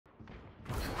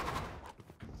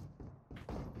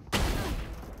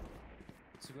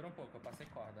Segura um pouco, eu passei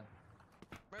corda.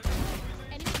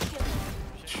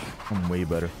 I'm way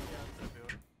better.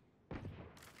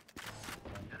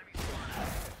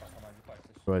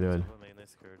 Olha, olha. Na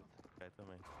esquerda. Cai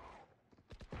também.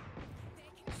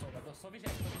 Sou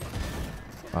vigente.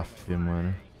 Aff,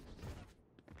 mano.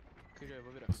 Que já eu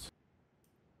vou virar.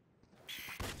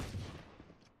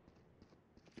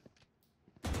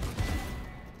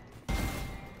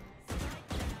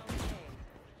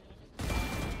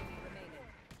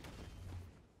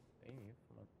 Tem isso,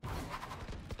 mano.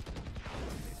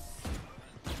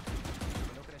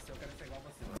 Quando eu crescer, eu quero ser igual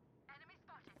você.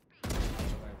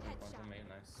 Vai por enquanto no meio,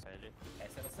 nice. L.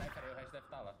 Essa era o Cypher aí, o resto deve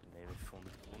estar lá. Nele, fundo.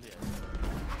 Fundo e S.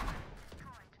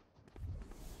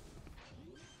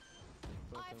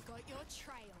 I've got your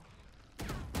trail.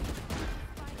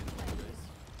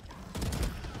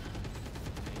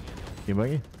 Quem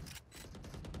vai?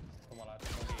 Vamos lá,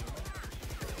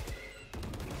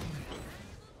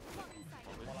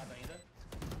 vamos lá ainda.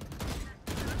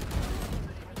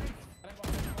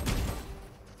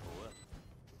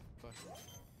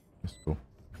 Boa. Let's go.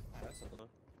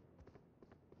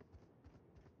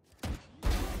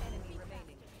 Enemy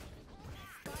remaining.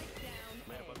 Spike down.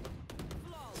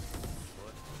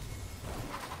 Boa.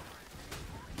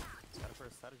 Os caras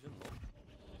forçaram de novo.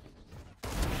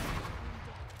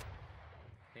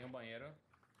 Tem um banheiro.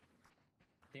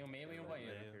 Tem um meio e um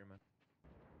banheiro. Firma.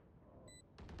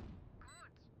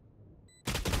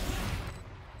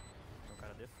 Tem um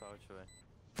cara default, velho.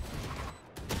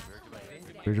 Verde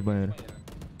banheiro. Verde banheiro.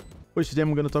 Which today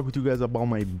I'm gonna talk with you guys about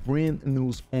my brand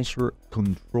new sponsor,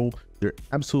 Control. They're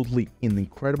absolutely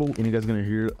incredible, and you guys are gonna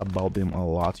hear about them a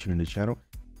lot here in the channel.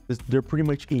 They're pretty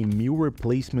much a meal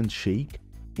replacement shake,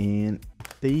 and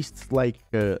tastes like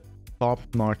a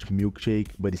top-notch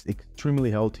milkshake, but it's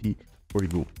extremely healthy for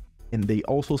you. And they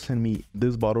also sent me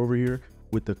this bottle over here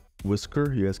with the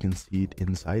whisker. You guys can see it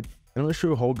inside. And I'm gonna show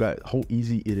you how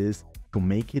easy it is to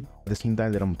make it at the same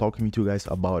time that I'm talking to you guys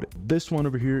about it. This one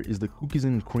over here is the cookies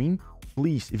and cream.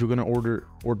 Please, if you're gonna order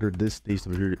this taste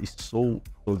over here, it's so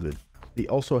good. They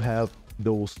also have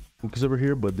those cookies over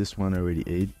here, but this one I already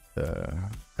ate.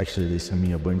 Actually, they sent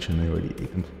me a bunch and I already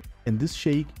ate them. And this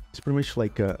shake is pretty much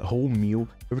like a whole meal,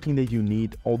 everything that you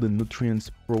need, all the nutrients,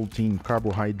 protein,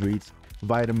 carbohydrates,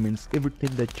 vitamins,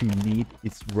 everything that you need,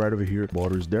 it's right over here.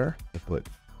 Water's there. I put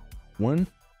 1,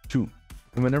 2.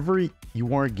 And whenever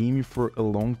you are gaming for a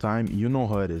long time, you know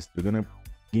how it is. You're gonna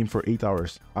game for 8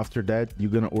 hours. After that, you're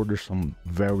gonna order some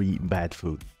very bad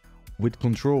food. With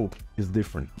Control, it's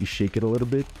different. You shake it a little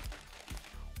bit,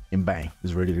 and bang,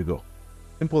 it's ready to go.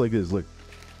 Simple like this, look.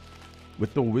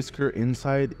 With the whisker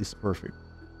inside, is perfect.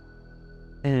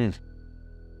 And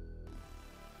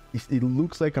it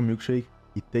looks like a milkshake.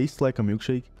 It tastes like a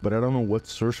milkshake, but I don't know what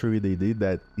sorcery they did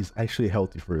that is actually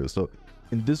healthy for you. So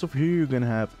in this over here, you're gonna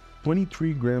have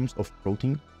 23 grams of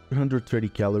protein, 330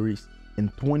 calories,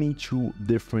 and 22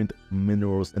 different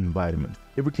minerals and vitamins.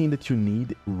 Everything that you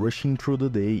need rushing through the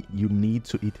day. You need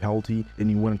to eat healthy and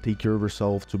you want to take care of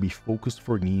yourself to be focused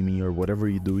for gaming or whatever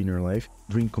you do in your life.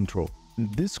 Drink Control.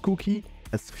 This cookie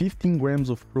has 15 grams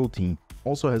of protein,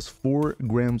 also has 4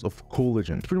 grams of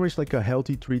collagen. It's pretty much like a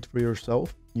healthy treat for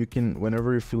yourself. You can,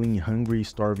 whenever you're feeling hungry,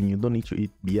 starving, you don't need to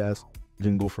eat BS, you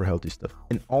can go for healthy stuff.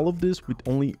 And all of this with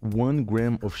only 1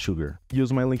 gram of sugar.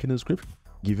 Use my link in the description,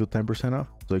 give you 10% off,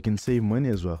 so you can save money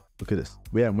as well. Look at this.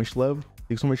 But yeah, much love.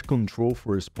 Thanks so much Control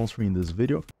for sponsoring this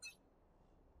video.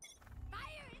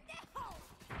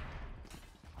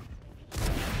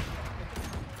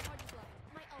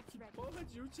 Porra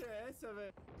de ult é essa,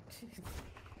 velho?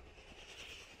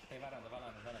 Tem varanda.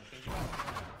 Tem de varanda.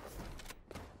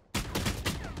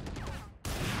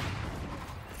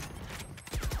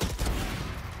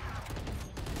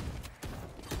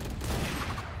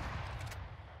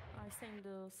 Ai,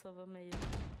 saindo sova meio.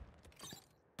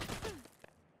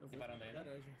 Eu Tem varanda aí, né?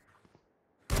 garagem.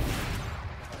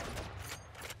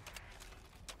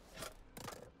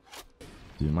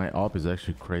 Dude, my op is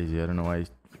actually crazy. I don't know why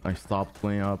I stopped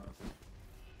playing up.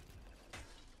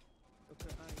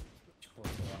 Tipo,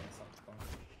 sei lá, nessa ponta.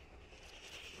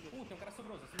 Tem um cara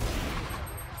sobroso.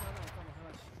 Calma,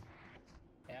 relaxa.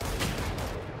 É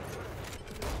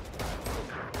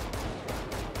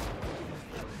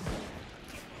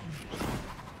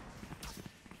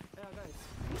É, guys.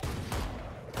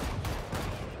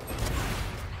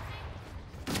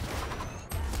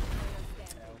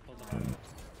 o todo mundo.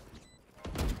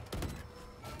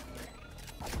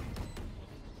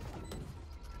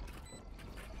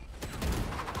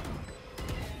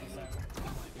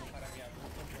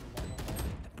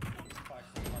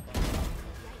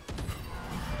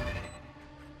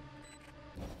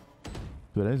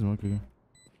 Dude, that smoke again.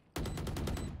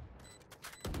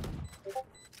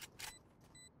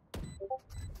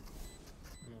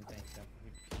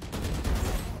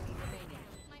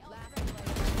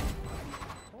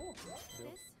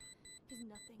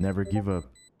 Never give up.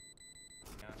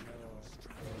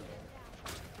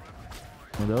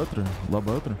 Manda outra?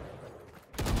 Loba outra?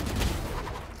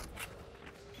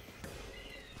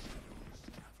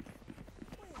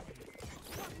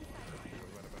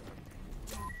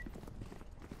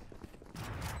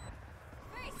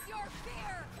 Face your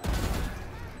fear.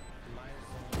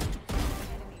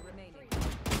 Enemy remaining.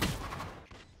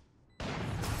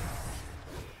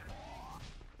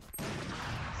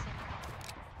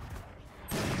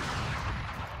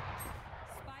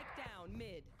 Spike down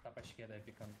mid. Tá pra esquerda aí,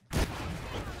 picando.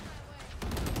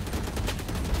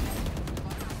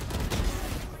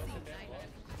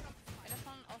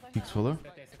 O que você falou?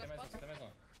 CT mais um, CT mais um.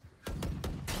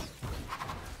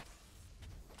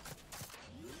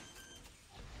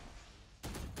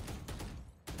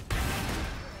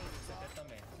 CT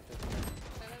também, CT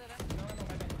também. Não, vai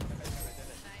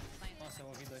bem. Nossa, eu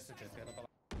ouvi dois CT, perdão pra lá.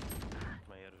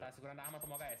 Banheiro já. Tá segurando a arma,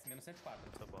 tomou HS, menos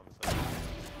 104. Tá bom, tá bom.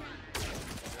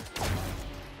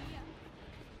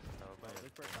 Tava banheiro.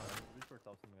 Dois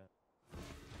portal, se não me engano.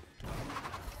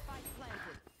 Spike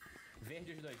planted.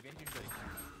 Verde os dois, verde os dois.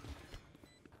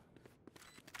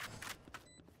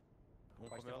 Um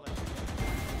Pode comeu ter lá.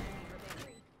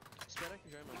 Espera aqui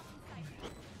já, mano.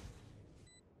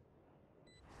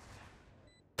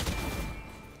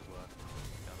 Boa.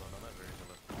 Ela não é verde,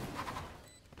 ela.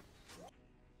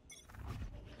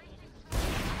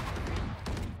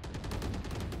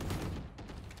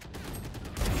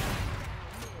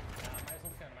 Ah, mais um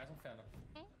feno, mais um feno.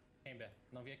 Ember,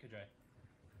 não vi aqui o Joy.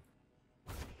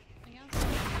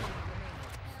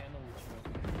 Feno último.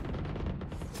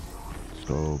 Let's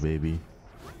go, baby.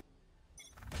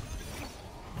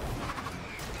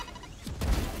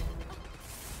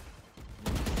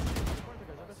 Porta,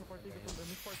 cara, joga essa porta aí que eu tô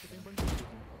muito forte, eu tenho bandido.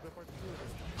 Abre a porta aqui,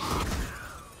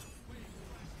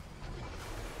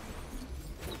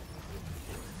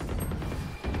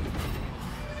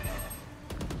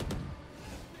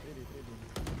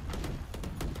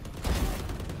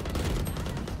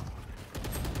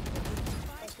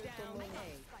 Spike down A.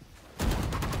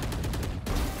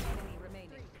 Enemy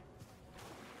remaining.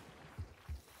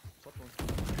 só ponto.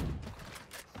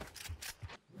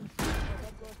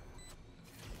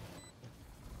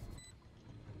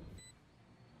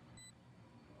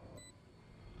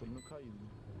 Todo mundo caindo.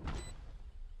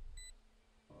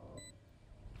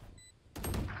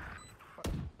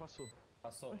 Passou.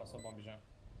 Passou o bomb já.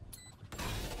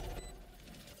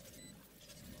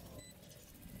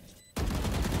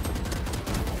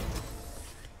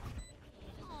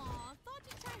 Aw, thought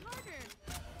you'd try harder.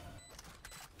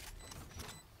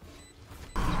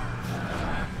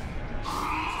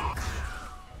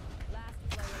 Last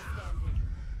player standing.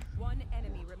 One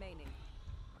enemy remaining.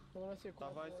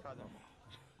 Tava a escada.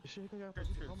 Deixa eu recarregar a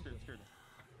porta. Esquerda.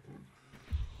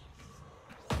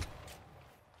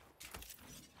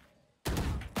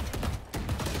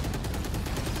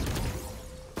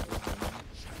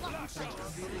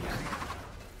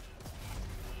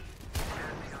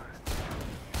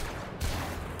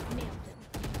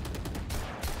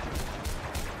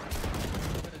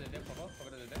 Cobre DD, por favor,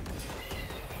 cobre DD.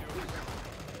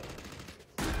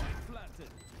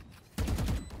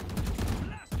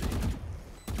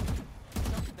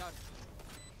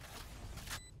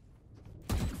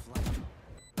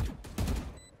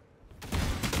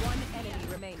 One enemy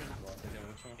remaining. Boa, DD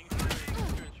último.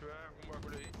 Se tiver algum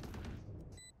bagulho aí.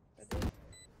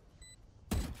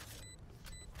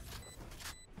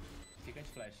 Fica de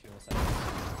flash, eu vou sair.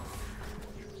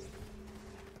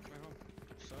 Mas vamos.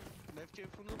 Só. Deve ter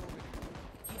fundo bom, velho.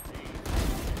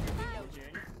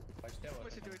 Pode ter outra.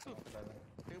 Mas você tem mas 8? cuidado.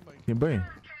 Tem um banho. Tem banho?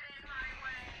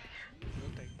 Eu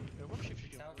tenho. Eu vou shift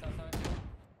aqui. Sal.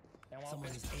 É um alvo.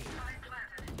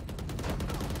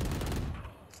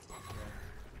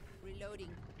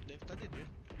 Reloading. Deve estar DD.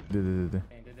 DD.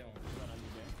 Tem DD1.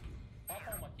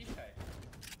 Papa uma aqui, Shai.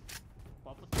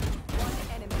 One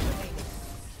enemy remaining.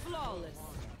 Flawless.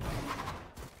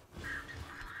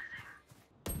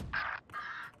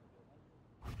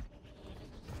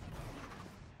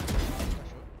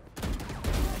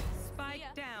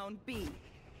 Spike down B.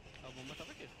 A bomba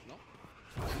tava aqui, não?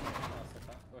 Nossa,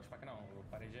 tá? Oxe, faca não, eu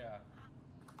parei de A.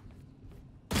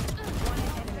 One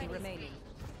enemy remaining.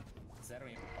 0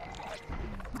 em.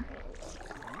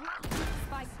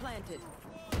 Spike planted.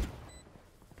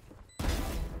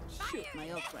 Shoot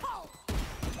my ult right.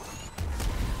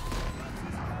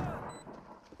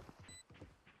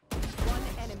 One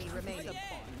enemy remaining.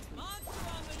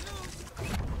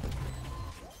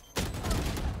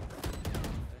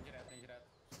 Tem direto.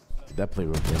 That play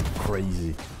was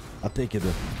crazy. I'll take it.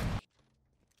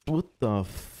 What the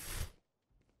f...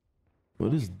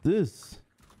 What is this?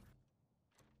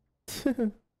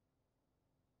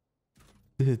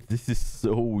 This is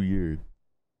so weird.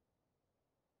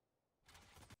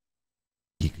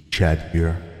 Geek Chad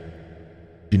here.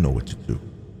 You know what to do.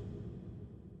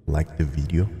 Like the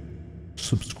video,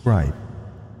 subscribe,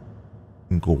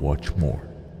 and go watch more.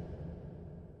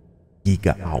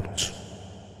 Giga out.